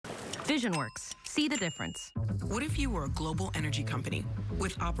VisionWorks. See the difference. What if you were a global energy company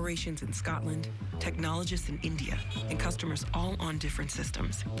with operations in Scotland, technologists in India, and customers all on different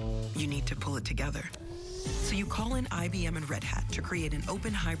systems? You need to pull it together. So you call in IBM and Red Hat to create an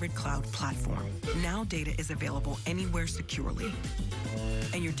open hybrid cloud platform. Now data is available anywhere securely.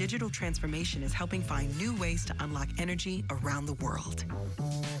 And your digital transformation is helping find new ways to unlock energy around the world.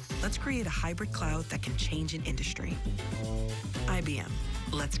 Let's create a hybrid cloud that can change an industry. IBM,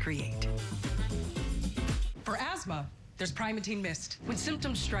 let's create. For asthma, there's Primatene Mist. When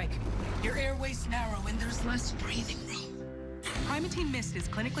symptoms strike, your airways narrow and there's less breathing room. Primatene Mist is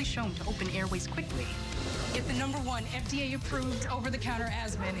clinically shown to open airways quickly. Get the #1 FDA-approved over-the-counter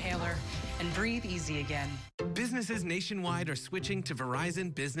asthma inhaler and breathe easy again. Businesses nationwide are switching to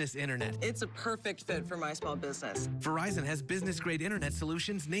Verizon Business Internet. It's a perfect fit for my small business. Verizon has business-grade internet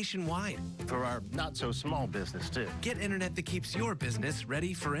solutions nationwide. For our not-so-small business, too. Get internet that keeps your business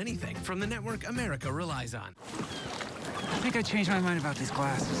ready for anything from the network America relies on. I think I changed my mind about these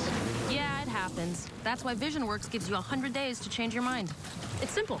glasses. Yeah, it happens. That's why VisionWorks gives you 100 days to change your mind.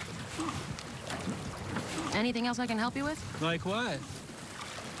 It's simple. Anything else I can help you with? Like what?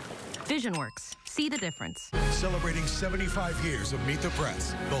 VisionWorks. See the difference. Celebrating 75 years of Meet the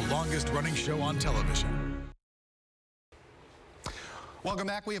Press, the longest-running show on television. Welcome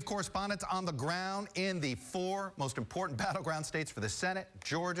back. We have correspondents on the ground in the 4 most important battleground states for the Senate,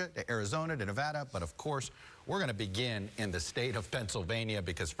 Georgia to Arizona to Nevada. But of course, we're going to begin in the state of Pennsylvania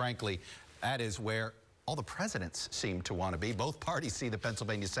because, frankly, that is where all the presidents seem to want to be. Both parties see the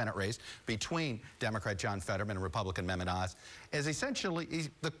Pennsylvania Senate race between Democrat John Fetterman and Republican Mehmet Oz as essentially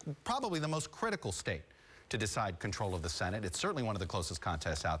probably the most critical state to decide control of the Senate. It's certainly one of the closest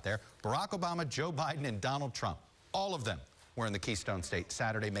contests out there. Barack Obama, Joe Biden, and Donald Trump, all of them were in the Keystone State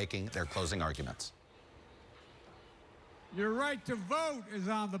Saturday making their closing arguments. Your right to vote is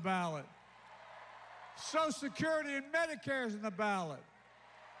on the ballot. Social Security and Medicare is on the ballot.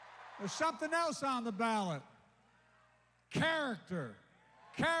 There's something else on the ballot. Character.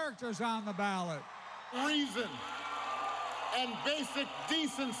 Character's on the ballot. Reason and basic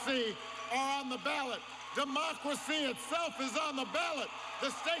decency are on the ballot. Democracy itself is on the ballot.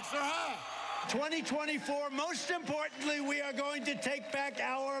 The stakes are high. 2024, most importantly, we are going to take back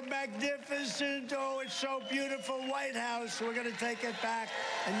our magnificent, oh, it's so beautiful, White House. We're going to take it back,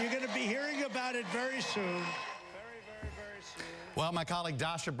 and you're going to be hearing about it very soon. Very soon. Well, my colleague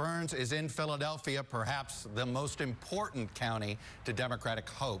Dasha Burns is in Philadelphia, perhaps the most important county to Democratic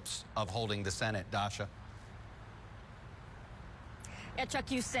hopes of holding the Senate. Dasha. Yeah,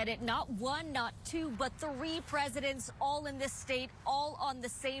 Chuck, you said it. Not 1, not 2, but 3 presidents all in this state, all on the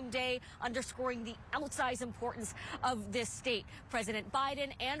same day, underscoring the outsized importance of this state. President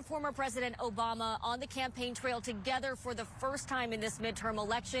Biden and former President Obama on the campaign trail together for the first time in this midterm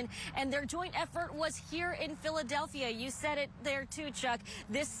election, and their joint effort was here in Philadelphia. You said it there too, Chuck.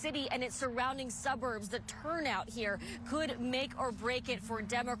 This city and its surrounding suburbs, the turnout here could make or break it for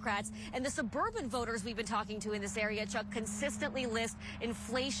Democrats. And the suburban voters we've been talking to in this area, Chuck, consistently list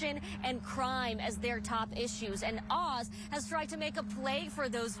inflation and crime as their top issues. And Oz has tried to make a play for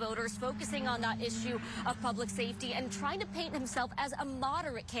those voters, focusing on that issue of public safety and trying to paint himself as a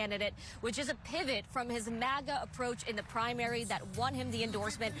moderate candidate, which is a pivot from his MAGA approach in the primary that won him the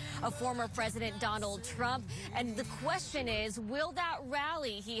endorsement of former President Donald Trump. And the question is, will that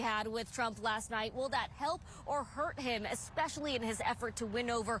rally he had with Trump last night, will that help or hurt him, especially in his effort to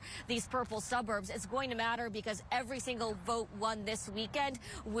win over these purple suburbs? It's going to matter because every single vote won this weekend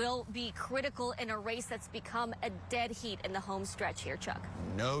will be critical in a race that's become a dead heat in the home stretch here, Chuck.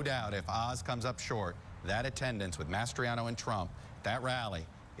 No doubt if Oz comes up short, that attendance with Mastriano and Trump, that rally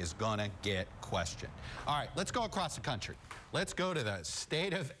is going to get questioned. All right, let's go across the country. Let's go to the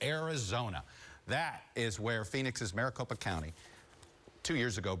state of Arizona. That is where Phoenix's Maricopa County 2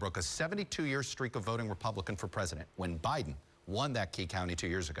 years ago broke a 72-year streak of voting Republican for president when Biden won that key county 2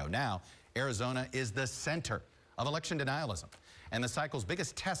 years ago. Now, Arizona is the center of election denialism and the cycle's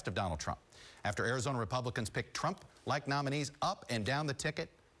biggest test of Donald Trump. After Arizona Republicans picked Trump-like nominees up and down the ticket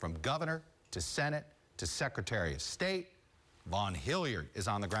from governor to Senate to Secretary of State, Vaughn Hilliard is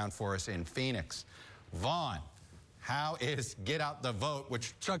on the ground for us in Phoenix. Vaughn, how is get out the vote,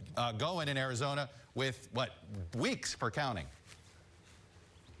 which going in Arizona with, what, weeks for counting?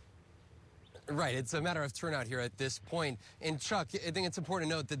 Right. It's a matter of turnout here at this point. And Chuck, I think it's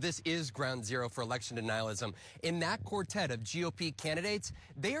important to note that this is ground zero for election denialism. In that quartet of GOP candidates,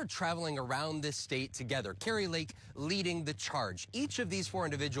 they are traveling around this state together. Kari Lake leading the charge. Each of these four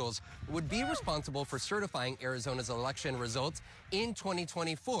individuals would be responsible for certifying Arizona's election results in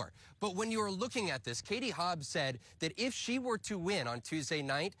 2024. But when you are looking at this, Katie Hobbs said that if she were to win on Tuesday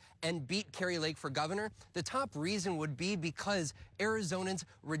night and beat Kari Lake for governor, the top reason would be because Arizonans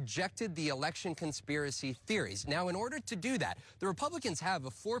rejected the election conspiracy theories. Now, in order to do that, the Republicans have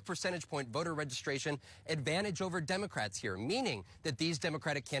a 4 percentage point voter registration advantage over Democrats here, meaning that these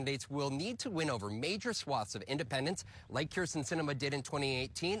Democratic candidates will need to win over major swaths of independents, like Kyrsten Sinema did in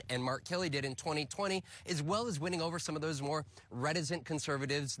 2018 and Mark Kelly did in 2020, as well as winning over some of those more reticent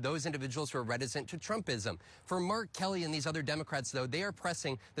conservatives, those individuals who are reticent to Trumpism. For Mark Kelly and these other Democrats, though, they are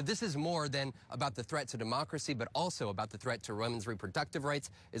pressing that this is more than about the threat to democracy, but also about the threat to women's reproductive rights,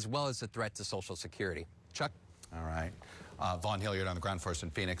 as well as the threat to Social Security. Chuck? All right. Vaughn Hilliard on the ground for us in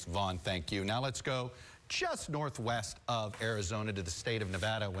Phoenix. Vaughn, thank you. Now let's go just northwest of Arizona to the state of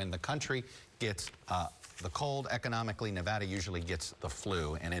Nevada. When the country gets the cold economically, Nevada usually gets the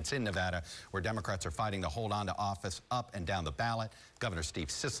flu, and it's in Nevada where Democrats are fighting to hold on to office up and down the ballot. Governor Steve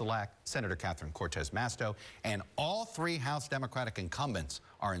Sisolak, Senator Catherine Cortez Masto, and all 3 House Democratic incumbents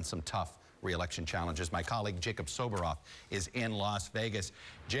are in some tough re-election challenges. My colleague Jacob Soboroff is in Las Vegas.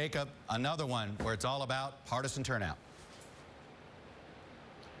 Jacob, another one where it's all about partisan turnout.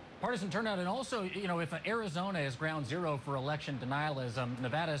 Partisan turnout, and also, you know, if Arizona is ground zero for election denialism,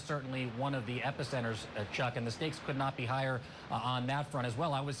 Nevada is certainly one of the epicenters, Chuck, and the stakes could not be higher on that front as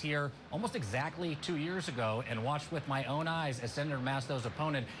well. I was here almost exactly 2 years ago and watched with my own eyes as Senator Masto's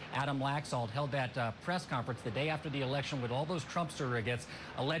opponent, Adam Laxalt, held that press conference the day after the election with all those Trump surrogates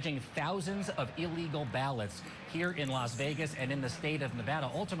alleging thousands of illegal ballots here in Las Vegas and in the state of Nevada.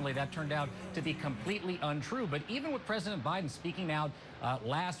 Ultimately, that turned out to be completely untrue. But even with President Biden speaking out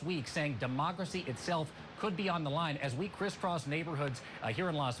last week saying democracy itself could be on the line as we crisscross neighborhoods here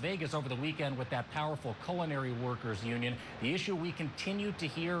in Las Vegas over the weekend with that powerful culinary workers union. The issue we continued to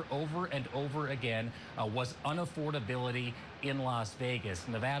hear over and over again was unaffordability in Las Vegas.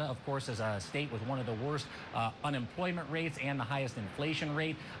 Nevada, of course, is a state with one of the worst unemployment rates and the highest inflation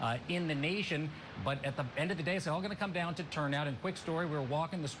rate in the nation. But at the end of the day, it's all going to come down to turnout. And quick story, we were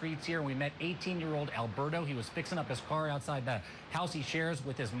walking the streets here and we met 18-year-old Alberto. He was fixing up his car outside the house he shares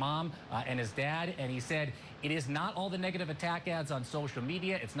with his mom and his dad. And he said, it is not all the negative attack ads on social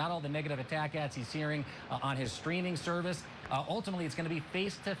media. It's not all the negative attack ads he's hearing on his streaming service. Ultimately, it's going to be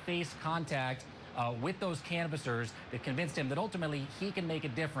face-to-face contact with those canvassers that convinced him that ultimately he can make a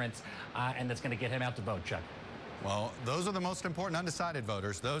difference and that's going to get him out to vote, Chuck. Well, those are the most important undecided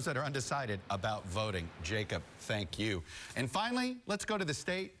voters, those that are undecided about voting. Jacob, thank you. And finally, let's go to the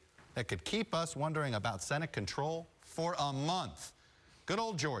state that could keep us wondering about Senate control for a month. Good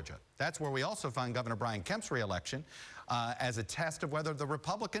old Georgia. That's where we also find Governor Brian Kemp's reelection as a test of whether the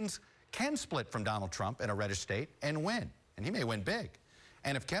Republicans can split from Donald Trump in a reddish state and win. And he may win big.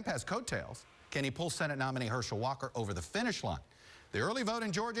 And if Kemp has coattails, can he pull Senate nominee Herschel Walker over the finish line? The early vote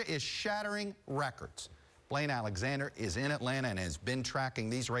in Georgia is shattering records. Blaine Alexander is in Atlanta and has been tracking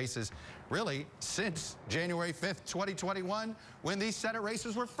these races really since January 5th, 2021, when these Senate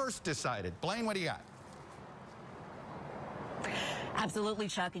races were first decided. Blaine, what do you got? Absolutely,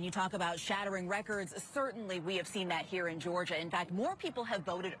 Chuck. And you talk about shattering records. Certainly, we have seen that here in Georgia. In fact, more people have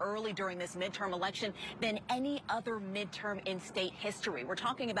voted early during this midterm election than any other midterm in state history. We're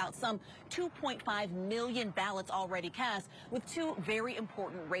talking about some 2.5 million ballots already cast, with 2 very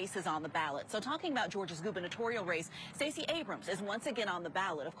important races on the ballot. So talking about Georgia's gubernatorial race, Stacey Abrams is once again on the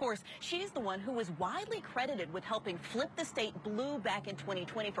ballot. Of course, she's the one who was widely credited with helping flip the state blue back in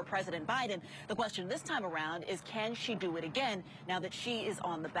 2020 for President Biden. The question this time around is, can she do it again now that she is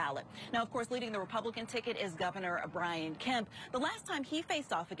on the ballot? Now, of course, leading the Republican ticket is Governor Brian Kemp. The last time he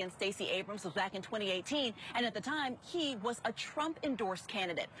faced off against Stacey Abrams was back in 2018, and at the time, he was a Trump-endorsed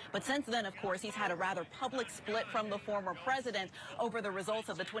candidate. But since then, of course, he's had a rather public split from the former president over the results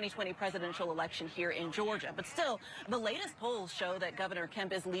of the 2020 presidential election here in Georgia. But still, the latest polls show that Governor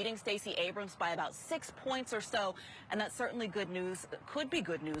Kemp is leading Stacey Abrams by about 6 points or so, and that's certainly good news, could be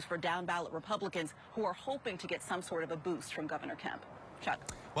good news for down-ballot Republicans who are hoping to get some sort of a boost from Governor Kemp. Chuck.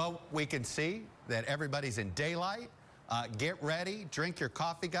 Well, we can see that everybody's in daylight. Get ready. Drink your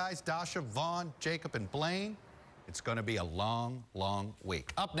coffee, guys. Dasha, Vaughn, Jacob, and Blaine. It's going to be a long, long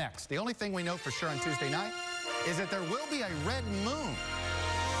week. Up next, the only thing we know for sure on Tuesday night is that there will be a red moon.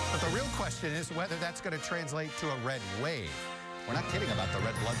 But the real question is whether that's going to translate to a red wave. We're not kidding about the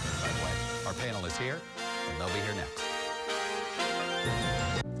red blood moon, by the way. Our panel is here, and they'll be here next.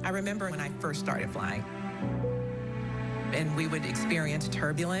 I remember when I first started flying, and we would experience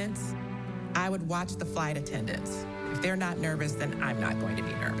turbulence, I would watch the flight attendants. If they're not nervous, then I'm not going to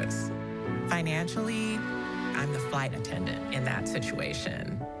be nervous. Financially, I'm the flight attendant in that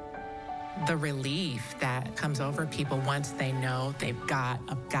situation. the relief that comes over people once they know they've got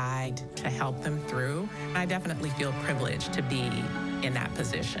a guide to help them through. I definitely feel privileged to be in that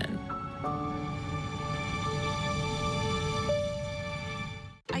position.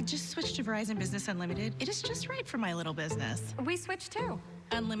 I just switched to Verizon Business Unlimited. It is just right for my little business. We switched too.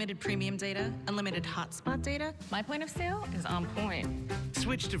 Unlimited premium data, unlimited hotspot data. My point of sale is on point.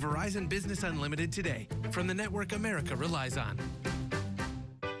 Switch to Verizon Business Unlimited today from the network America relies on.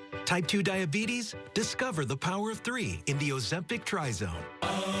 Type 2 diabetes? Discover the power of 3 in the Ozempic Trizone.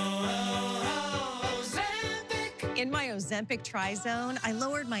 In my Ozempic Trizone, I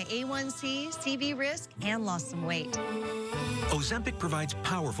lowered my A1C, CV risk, and lost some weight. Ozempic provides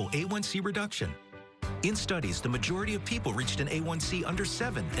powerful A1C reduction. In studies, the majority of people reached an A1C under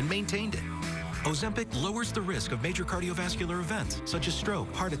 7 and maintained it. Ozempic lowers the risk of major cardiovascular events, such as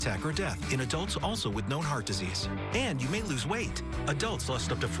stroke, heart attack, or death in adults also with known heart disease. And you may lose weight. Adults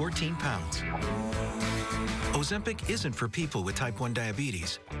lost up to 14 pounds. Ozempic isn't for people with type 1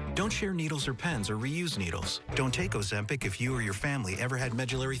 diabetes. Don't share needles or pens or reuse needles. Don't take Ozempic if you or your family ever had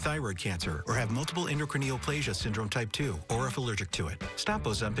medullary thyroid cancer or have multiple endocrineoplasia syndrome type 2 or if allergic to it. Stop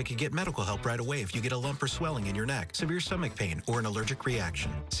Ozempic and get medical help right away if you get a lump or swelling in your neck, severe stomach pain, or an allergic reaction.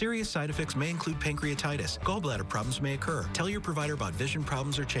 Serious side effects may include pancreatitis. Gallbladder problems may occur. Tell your provider about vision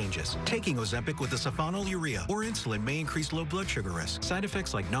problems or changes. Taking Ozempic with a sulfonylurea or insulin may increase low blood sugar risk. Side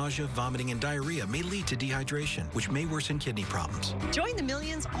effects like nausea, vomiting, and diarrhea may lead to dehydration, which may worsen kidney problems. Join the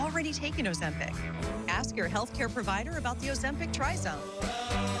millions already taking Ozempic. Ask your healthcare provider about the Ozempic Trizone.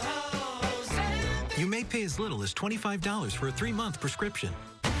 You may pay as little as $25 for a 3-month prescription.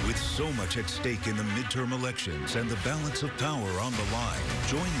 With so much at stake in the midterm elections and the balance of power on the line,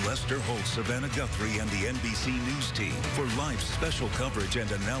 join Lester Holt, Savannah Guthrie, and the NBC News team for live special coverage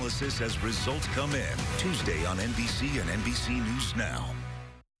and analysis as results come in. Tuesday on NBC and NBC News Now.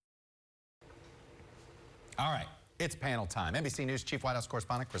 All right, it's panel time. NBC News Chief White House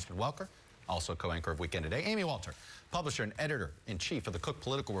Correspondent Kristen Welker, also co-anchor of Weekend Today, Amy Walter, publisher and editor-in-chief of the Cook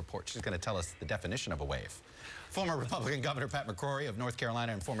Political Report. She's going to tell us the definition of a wave. Former Republican Governor Pat McCrory of North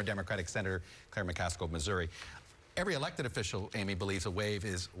Carolina and former Democratic Senator Claire McCaskill of Missouri. Every elected official, Amy, believes a wave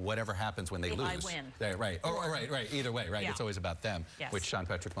is whatever happens when they lose. I win. Right. Right. Either way, right. Yeah. It's always about them, yes. which Sean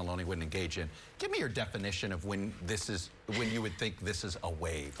Patrick Maloney wouldn't engage in. Give me your definition of when you would think this is a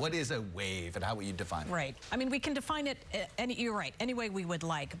wave. What is a wave, and how would you define it? Right. I mean, we can define it, you're right, any way we would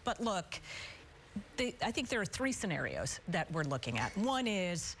like. But look, I think there are 3 scenarios that we're looking at. One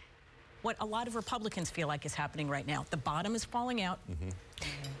is what a lot of Republicans feel like is happening right now. The bottom is falling out.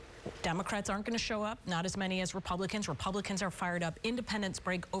 Democrats aren't going to show up, not as many as Republicans. Republicans are fired up. Independents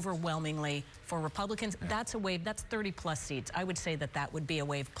break overwhelmingly for Republicans. Yeah. That's a wave. That's 30-plus seats. I would say that that would be a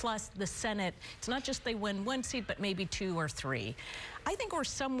wave. Plus, the Senate, it's not just they win 1 seat, but maybe 2 or 3. I think we're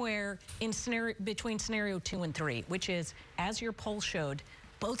somewhere in between scenario 2 and 3, which is, as your poll showed,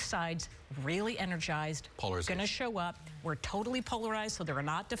 both sides really energized, going to show up. We're totally polarized, so there are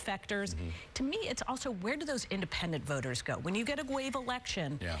not defectors. To me, it's also, where do those independent voters go? When you get a wave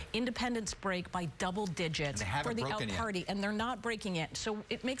election, independents break by double digits for the out party, and they're not breaking it. So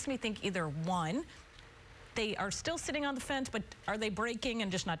it makes me think either 1, they are still sitting on the fence, but are they breaking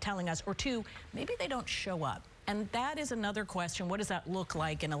and just not telling us? Or 2, maybe they don't show up. And that is another question. What does that look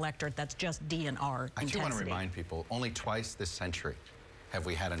like in an electorate that's just DNR intensity? I do want to remind people, only twice this century have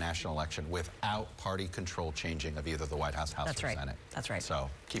we had a national election without party control changing of either the White House, House, or Senate. That's right. So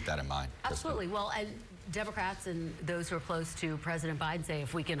keep that in mind. Absolutely. Well, and Democrats and those who are close to President Biden say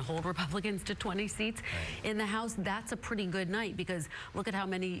if we can hold Republicans to 20 seats in the House, that's a pretty good night, because look at how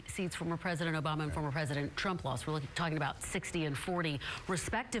many seats former President Obama and former President Trump lost. We're talking about 60 and 40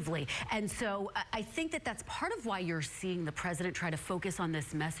 respectively. And so I think that that's part of why you're seeing the president try to focus on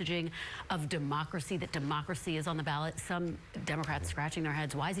this messaging of democracy, that democracy is on the ballot. Some Democrats scratching their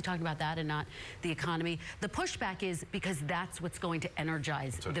heads. Why is he talking about that and not the economy? The pushback is because that's what's going to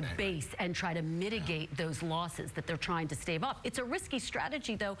energize the base and try to mitigate those losses that they're trying to stave off. It's a risky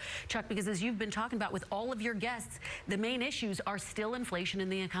strategy, though, Chuck, because as you've been talking about with all of your guests, the main issues are still inflation in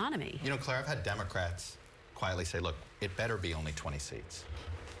the economy. You know, Claire, I've had Democrats quietly say, look, it better be only 20 seats.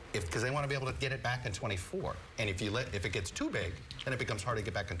 Because they want to be able to get it back in 24. And if it gets too big, then it becomes hard to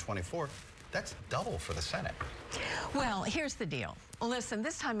get back in 24. That's double for the Senate. Well, here's the deal. Listen,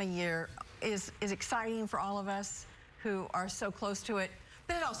 this time of year is exciting for all of us who are so close to it.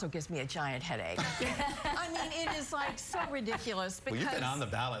 But it also gives me a giant headache. I mean, it is like so ridiculous because... Well, you've been on the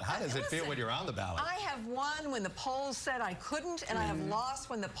ballot. How does it feel when you're on the ballot? I have won when the polls said I couldn't, and I have lost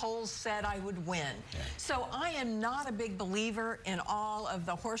when the polls said I would win. Yeah. So I am not a big believer in all of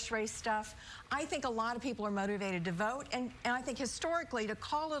the horse race stuff. I think a lot of people are motivated to vote, and I think historically, to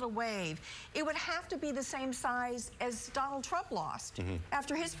call it a wave, it would have to be the same size as Donald Trump lost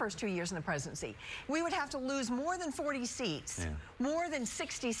after his first 2 years in the presidency. We would have to lose more than 40 seats, more than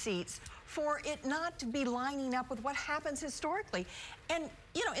 60 seats, for it not to be lining up with what happens historically. And,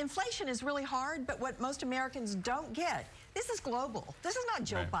 you know, inflation is really hard, but what most Americans don't get, this is global. This is not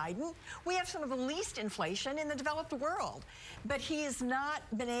Joe Biden. We have some of the least inflation in the developed world. But he has not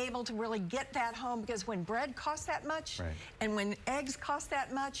been able to really get that home, because when bread costs that much and when eggs cost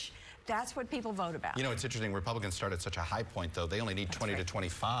that much, that's what people vote about. You know, it's interesting. Republicans start at such a high point, though. They only need 20 to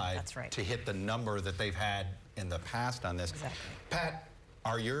 25 to hit the number that they've had in the past on this. Exactly. Pat,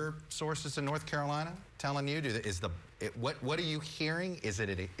 are your sources in North Carolina telling you, what are you hearing? Is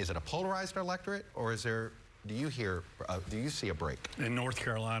it a polarized electorate, or is there, do you see a break? In North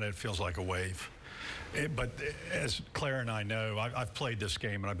Carolina, it feels like a wave. But as Claire and I know, I've played this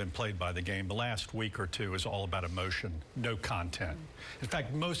game, and I've been played by the game. The last week or two is all about emotion, no content. In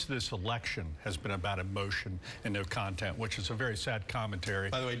fact, most of this election has been about emotion and no content, which is a very sad commentary.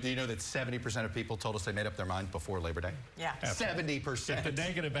 By the way, do you know that 70% of people told us they made up their mind before Labor Day? Yeah. 70%. If the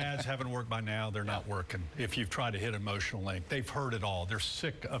negative ads haven't worked by now, they're not working. If you've tried to hit emotional link, they've heard it all. They're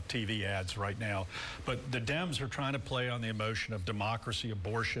sick of TV ads right now. But the Dems are trying to play on the emotion of democracy,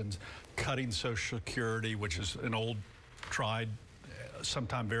 abortions, cutting Social Security, which is an old, tried,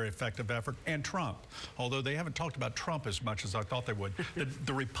 sometimes very effective effort, and Trump. Although they haven't talked about Trump as much as I thought they would.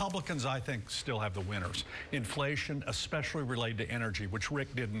 The Republicans, I think, still have the winners. Inflation, especially related to energy, which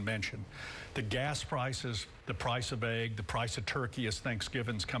Rick didn't mention. The gas prices, the price of egg, the price of turkey as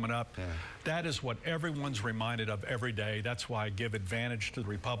Thanksgiving's coming up. That is what everyone's reminded of every day. That's why I give advantage to the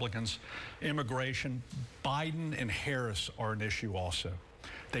Republicans. Immigration, Biden and Harris are an issue also.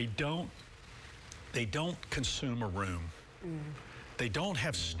 They don't consume a room. They don't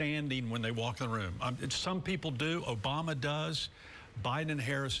have standing when they walk in the room. Some people do. Obama does. Biden and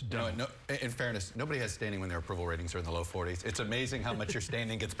Harris don't. No, in fairness, nobody has standing when their approval ratings are in the low 40s. It's amazing how much your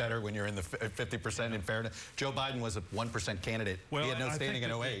standing gets better when you're in the 50%. In fairness, Joe Biden was a 1% candidate. Well, he had no standing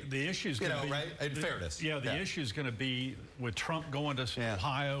in 08. The issue's going to be, right? In fairness. Yeah, the issue's going to be with Trump going to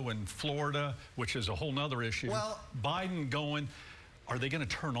Ohio and Florida, which is a whole nother issue. Well, Biden going. Are they going to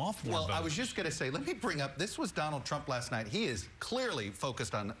turn off more votes? I was just going to say, let me bring up, this was Donald Trump last night. He is clearly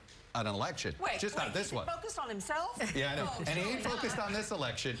focused on an election. Wait, not this one. Focused on himself? Yeah, I know. Oh, and he ain't focused on this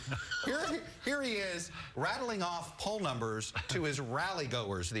election. Here he is rattling off poll numbers to his rally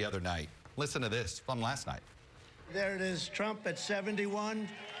goers the other night. Listen to this from last night. There it is, Trump at 71,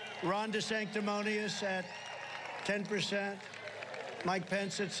 Ron DeSanctimonious at 10%, Mike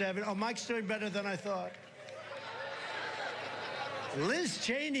Pence at 7. Oh, Mike's doing better than I thought. Liz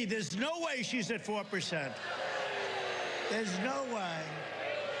Cheney, there's no way she's at 4%. There's no way.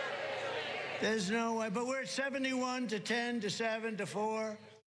 There's no way. But we're at 71 to 10 to 7 to 4.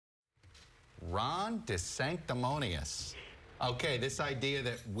 Ron DeSanctimonious. Okay, this idea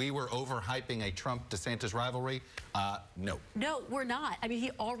that we were overhyping a Trump-DeSantis rivalry, no. No, we're not. I mean, he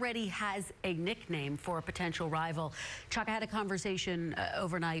already has a nickname for a potential rival. Chuck, I had a conversation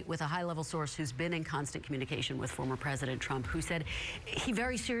overnight with a high-level source who's been in constant communication with former President Trump, who said he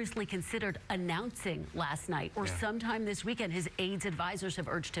very seriously considered announcing last night or sometime this weekend. His aides advisors have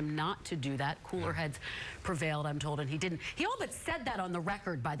urged him not to do that. Cooler heads prevailed, I'm told, and he didn't. He all but said that on the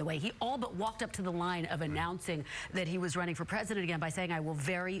record, by the way. He all but walked up to the line of announcing that he was running for president again by saying, I will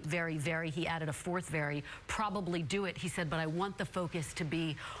very, he added a fourth very, probably do it. He said, but I want the focus to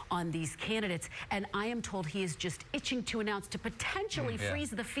be on these candidates. And I am told he is just itching to announce, to potentially freeze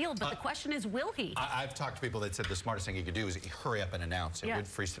the field. But the question is, will he? I've talked to people that said the smartest thing he could do is hurry up and announce. It would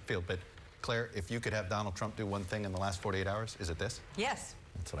freeze the field. But Claire, if you could have Donald Trump do one thing in the last 48 hours, is it this? Yes.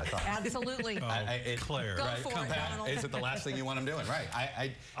 That's what I thought. Absolutely. Claire. Go for it, Donald. Is it the last thing you want him doing? Right.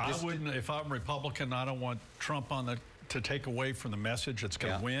 I wouldn't, if I'm Republican, I don't want Trump to take away from the message that's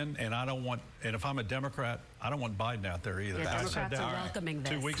going to win, and I don't want, and if I'm a Democrat, I don't want Biden out there either. Yeah, Democrats are welcoming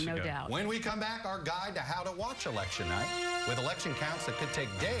this, 2 weeks no ago. doubt. When we come back, our guide to how to watch election night. With election counts that could take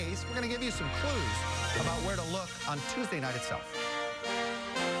days, we're going to give you some clues about where to look on Tuesday night itself.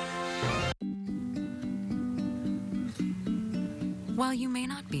 While you may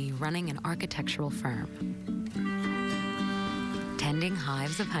not be running an architectural firm, tending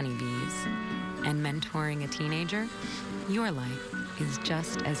hives of honeybees, and mentoring a teenager, your life is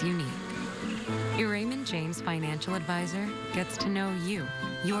just as unique. Your Raymond James financial advisor gets to know you,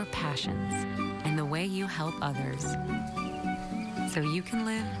 your passions, and the way you help others, so you can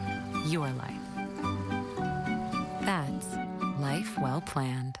live your life. That's life well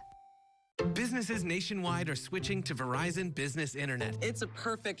planned. Businesses nationwide are switching to Verizon Business Internet. It's a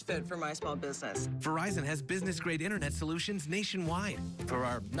perfect fit for my small business. Verizon has business-grade internet solutions nationwide. For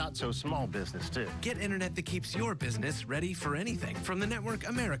our not-so-small business, too. Get internet that keeps your business ready for anything from the network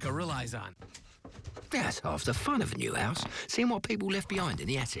America relies on. That's half the fun of a new house, seeing what people left behind in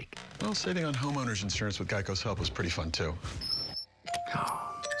the attic. Well, saving on homeowner's insurance with Geico's help was pretty fun, too.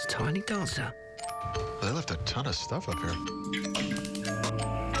 Oh, it's a tiny dancer. They left a ton of stuff up here.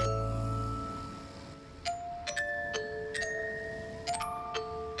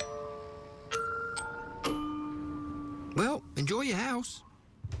 Well, enjoy your house.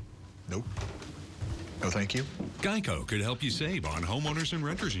 Nope. No, thank you. Geico could help you save on homeowners and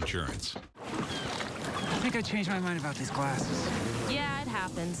renters insurance. I think I changed my mind about these glasses. Yeah, it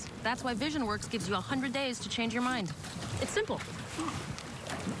happens. That's why VisionWorks gives you 100 days to change your mind. It's simple.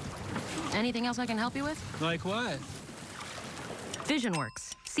 Anything else I can help you with? Like what?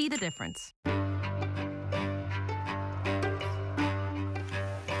 VisionWorks. See the difference.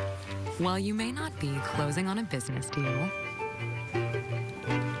 While you may not be closing on a business deal,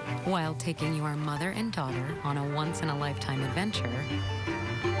 while taking your mother and daughter on a once-in-a-lifetime adventure,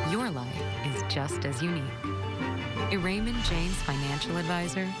 your life is just as unique. A Raymond James financial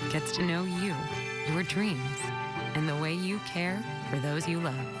advisor gets to know you, your dreams, and the way you care for those you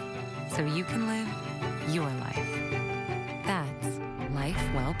love, so you can live your life. That's life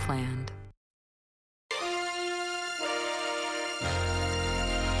well planned.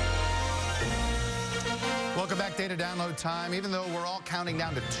 Welcome back, Data Download Time. Even though we're all counting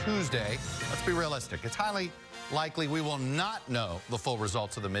down to Tuesday, let's be realistic. It's highly likely we will not know the full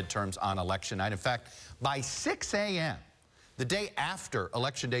results of the midterms on election night. In fact, by 6 a.m., the day after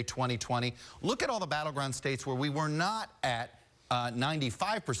Election Day 2020, look at all the battleground states where we were not at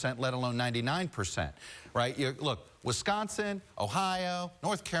 95%, let alone 99%, right? Look, Wisconsin, Ohio,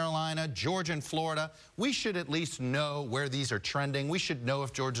 North Carolina, Georgia, and Florida, we should at least know where these are trending. We should know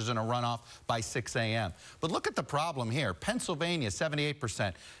if Georgia's in a runoff by 6 a.m. But look at the problem here. Pennsylvania,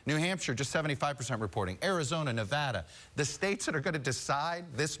 78%. New Hampshire, just 75% reporting. Arizona, Nevada, the states that are going to decide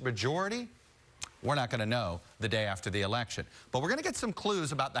this majority, we're not going to know the day after the election. But we're going to get some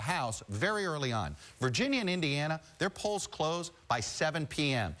clues about the House very early on. Virginia and Indiana, their polls close by 7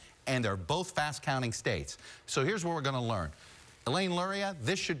 p.m., and they're both fast-counting states. So here's what we're going to learn. Elaine Luria,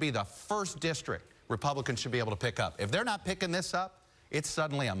 this should be the first district Republicans should be able to pick up. If they're not picking this up, it's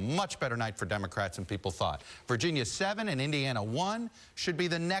suddenly a much better night for Democrats than people thought. Virginia 7 and Indiana 1 should be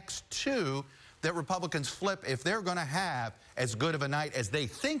the next two that Republicans flip if they're going to have as good of a night as they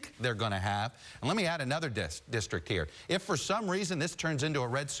think they're going to have. And let me add another district here. If for some reason this turns into a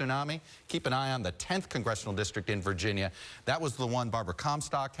red tsunami, keep an eye on the 10th Congressional District in Virginia. That was the one Barbara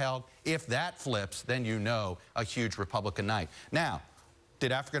Comstock held. If that flips, then you know a huge Republican night. Now,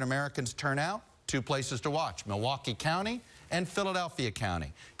 did African Americans turn out? Two places to watch, Milwaukee County and Philadelphia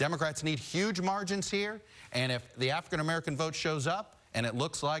County. Democrats need huge margins here, and if the African American vote shows up, and it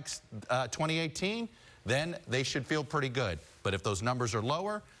looks like 2018, then they should feel pretty good. But if those numbers are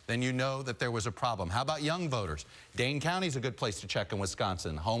lower, then you know that there was a problem. How about young voters? Dane County is a good place to check in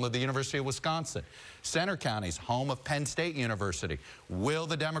Wisconsin, home of the University of Wisconsin. Center County's home of Penn State University. Will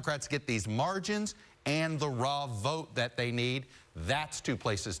the Democrats get these margins and the raw vote that they need? That's two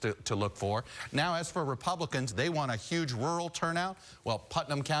places to look for. Now, as for Republicans, they want a huge rural turnout. Well,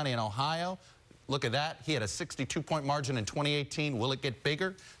 Putnam County in Ohio, look at that. He had a 62-point margin in 2018. Will it get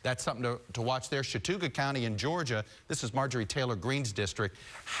bigger? That's something to watch there. Chattooga County in Georgia, this is Marjorie Taylor Greene's district.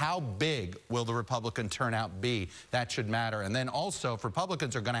 How big will the Republican turnout be? That should matter. And then also, if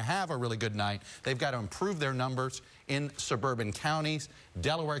Republicans are going to have a really good night, they've got to improve their numbers in suburban counties.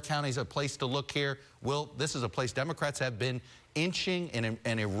 Delaware County is a place to look here. This is a place Democrats have been inching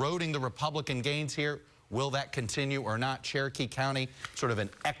and eroding the Republican gains here. Will that continue or not? Cherokee County, sort of an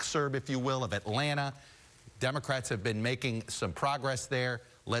exurb, if you will, of Atlanta. Democrats have been making some progress there.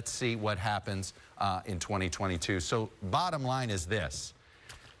 Let's see what happens in 2022. So bottom line is this.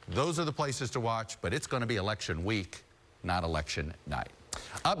 Those are the places to watch, but it's going to be election week, not election night.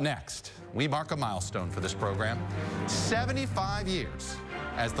 Up next, we mark a milestone for this program. 75 years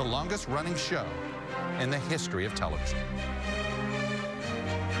as the longest running show in the history of television.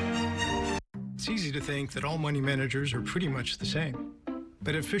 It's easy to think that all money managers are pretty much the same.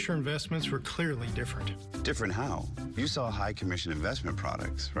 But at Fisher Investments, we're clearly different. Different how? You saw high commission investment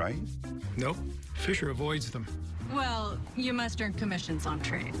products, right? Nope. Fisher avoids them. Well, you must earn commissions on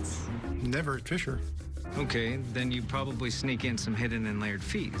trades. Never at Fisher. Okay, then you probably sneak in some hidden and layered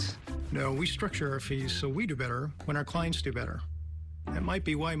fees. No, we structure our fees so we do better when our clients do better. That might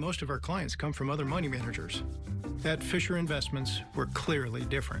be why most of our clients come from other money managers. At Fisher Investments, we're clearly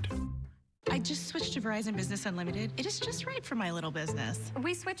different. I just switched to Verizon Business Unlimited. It is just right for my little business.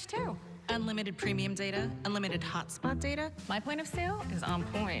 We switched too. Unlimited premium data, unlimited hotspot data. My point of sale is on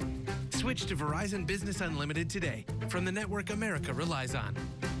point. Switch to Verizon Business Unlimited today from the network America relies on.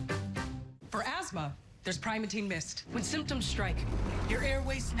 For asthma, there's Primatene Mist. When symptoms strike, your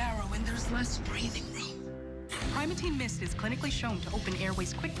airways narrow and there's less breathing room. Primatene Mist is clinically shown to open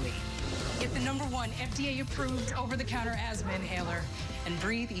airways quickly. Get the #1 FDA-approved over-the-counter asthma inhaler and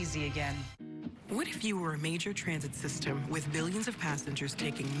breathe easy again. What if you were a major transit system with billions of passengers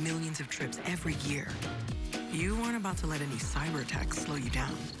taking millions of trips every year? You weren't about to let any cyber attacks slow you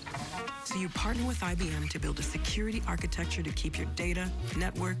down. So you partner with IBM to build a security architecture to keep your data,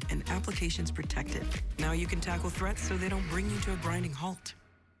 network, and applications protected. Now you can tackle threats so they don't bring you to a grinding halt.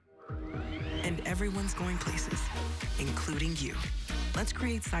 And everyone's going places, including you. Let's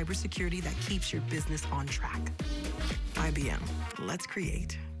create cybersecurity that keeps your business on track. IBM, let's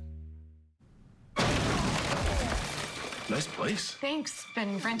create. Nice place. Thanks.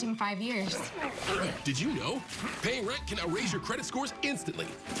 Been renting 5 years. Did you know? Paying rent can now raise your credit scores instantly.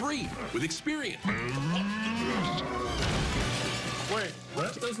 Free with Experian. Wait,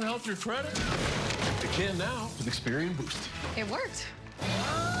 rent doesn't help your credit? It can now with Experian Boost. It worked.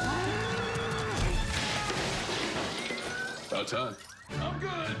 About time. I'm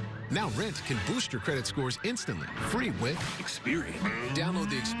good. Now rent can boost your credit scores instantly. Free with Experian. Download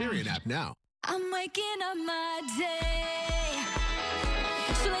the Experian app now. I'm waking up my day.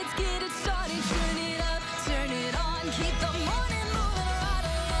 So let's get it started. Turn it up, turn it on. Keep the morning moving right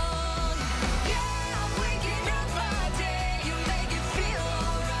along. Yeah, I'm waking up my day. You make it feel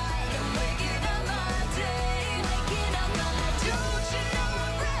alright. I'm waking up my day. Waking up my day. Don't you know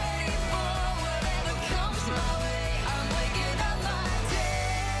I'm ready for whatever comes my way. I'm waking up my day.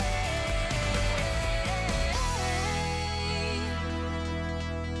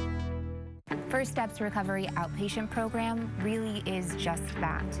 First Steps Recovery Outpatient Program really is just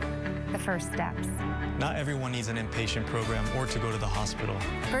that, the first steps. Not everyone needs an inpatient program or to go to the hospital.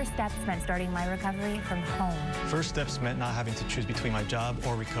 First Steps meant starting my recovery from home. First Steps meant not having to choose between my job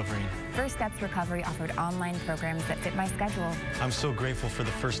or recovering. First Steps Recovery offered online programs that fit my schedule. I'm so grateful for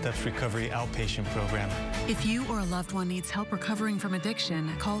the First Steps Recovery Outpatient Program. If you or a loved one needs help recovering from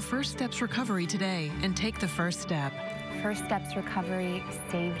addiction, call First Steps Recovery today and take the first step. First Steps Recovery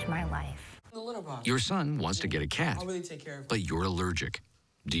saved my life. Your son wants to get a cat, I'll really take care of it. but you're allergic.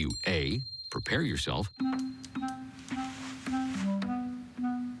 Do you A, prepare yourself,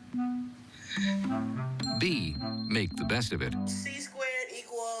 B, make the best of it, C squared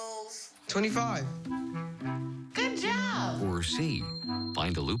equals 25. Good job. or C,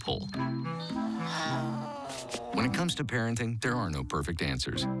 find a loophole? When it comes to parenting, there are no perfect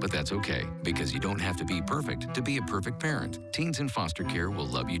answers, but that's okay, because you don't have to be perfect to be a perfect parent. Teens in foster care will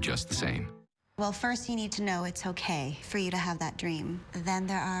love you just the same. Well, first you need to know it's okay for you to have that dream. Then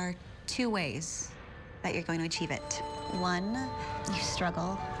there are 2 ways that you're going to achieve it. 1, you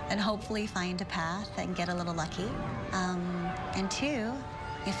struggle and hopefully find a path and get a little lucky. And 2,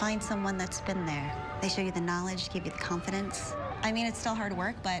 you find someone that's been there. They show you the knowledge, give you the confidence. I mean, it's still hard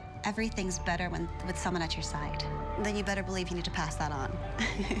work, but everything's better with someone at your side. Then you better believe you need to pass that on.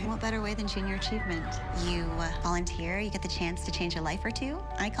 What better way than junior achievement? You volunteer, you get the chance to change a life or 2.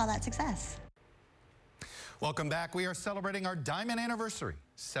 I call that success. Welcome back. We are celebrating our diamond anniversary,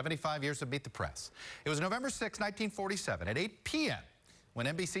 75 years of Meet the Press. It was November 6, 1947 at 8 p.m. when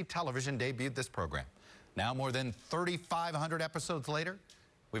NBC Television debuted this program. Now more than 3,500 episodes later,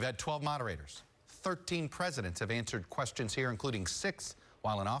 we've had 12 moderators. 13 presidents have answered questions here, including 6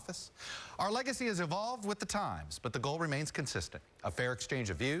 while in office. Our legacy has evolved with the times, but the goal remains consistent: a fair exchange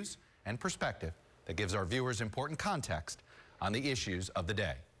of views and perspective that gives our viewers important context on the issues of the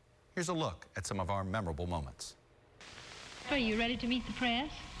day. Here's a look at some of our memorable moments. Are you ready to meet the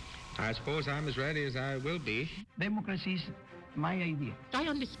press? I suppose I'm as ready as I will be. Democracy's my idea. I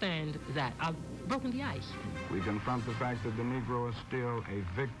understand that. I've broken the ice. We confront the fact that the Negro is still a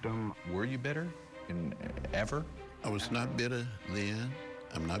victim. Were you bitter ever? I was not bitter then.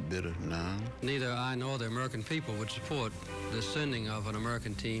 I'm not bitter now. Neither I nor the American people would support the sending of an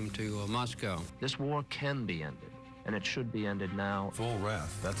American team to Moscow. This war can be ended, and it should be ended now. Full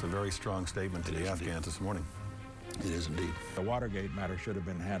wrath. That's a very strong statement to the Afghans this morning. It is indeed. The Watergate matter should have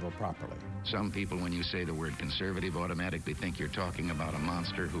been handled properly. Some people, when you say the word conservative, automatically think you're talking about a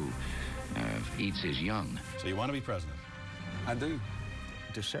monster who eats his young. So you want to be president? I do.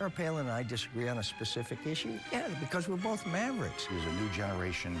 Does Sarah Palin and I disagree on a specific issue? Yeah, because we're both mavericks. There's a new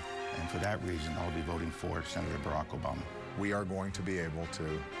generation, and for that reason, I'll be voting for Senator Barack Obama. We are going to be able to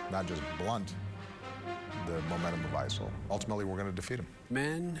not just blunt the momentum of ISIL. Ultimately, we're going to defeat them.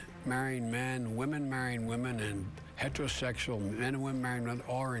 Men marrying men, women marrying women, and heterosexual men and women marrying women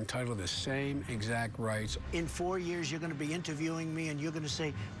all are entitled to the same exact rights. In 4 years, you're going to be interviewing me, and you're going to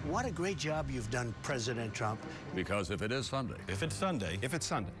say, what a great job you've done, President Trump. Because if it is Sunday. If it's Sunday. If it's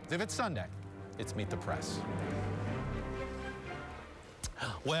Sunday. If it's Sunday, it's Meet the Press.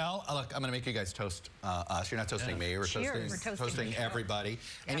 Well, look, I'm going to make you guys toast us. You're not toasting me. We're toasting everybody.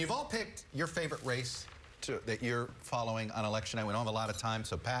 And you've all picked your favorite race that you're following on election night. We don't have a lot of time,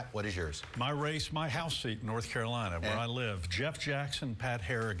 so Pat, what is yours? My race, my house seat in North Carolina, where I live. Jeff Jackson, Pat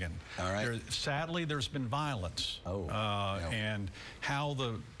Harrigan. All right. Sadly, there's been violence. And how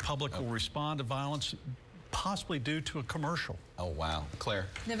the public will respond to violence, possibly due to a commercial. Oh, wow. Claire?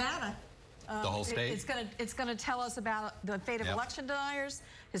 Nevada. The whole state? It's going to tell us about the fate of election deniers,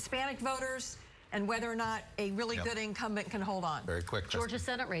 Hispanic voters, and whether or not a really good incumbent can hold on. Very quick. Georgia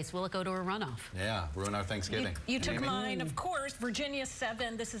Senate race, will it go to a runoff? Yeah, ruin our Thanksgiving. You took mine, of course. Virginia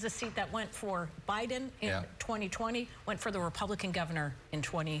 7. This is a seat that went for Biden in 2020, went for the Republican governor in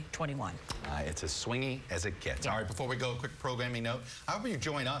 2021. It's as swingy as it gets. All right, before we go, a quick programming note. I hope you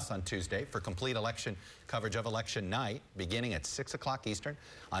join us on Tuesday for complete election coverage of election night, beginning at 6 o'clock Eastern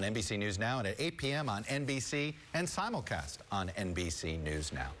on NBC News Now and at 8 p.m. on NBC and simulcast on NBC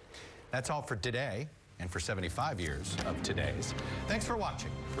News Now. That's all for today and for 75 years of today's. Thanks for watching.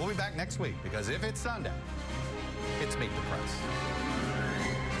 We'll be back next week because if it's Sunday, it's Meet the Press.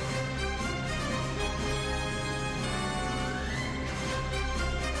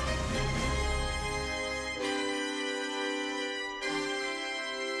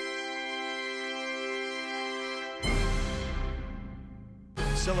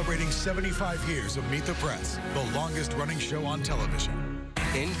 Celebrating 75 years of Meet the Press, the longest running show on television.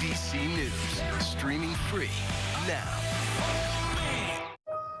 NBC News, streaming free now.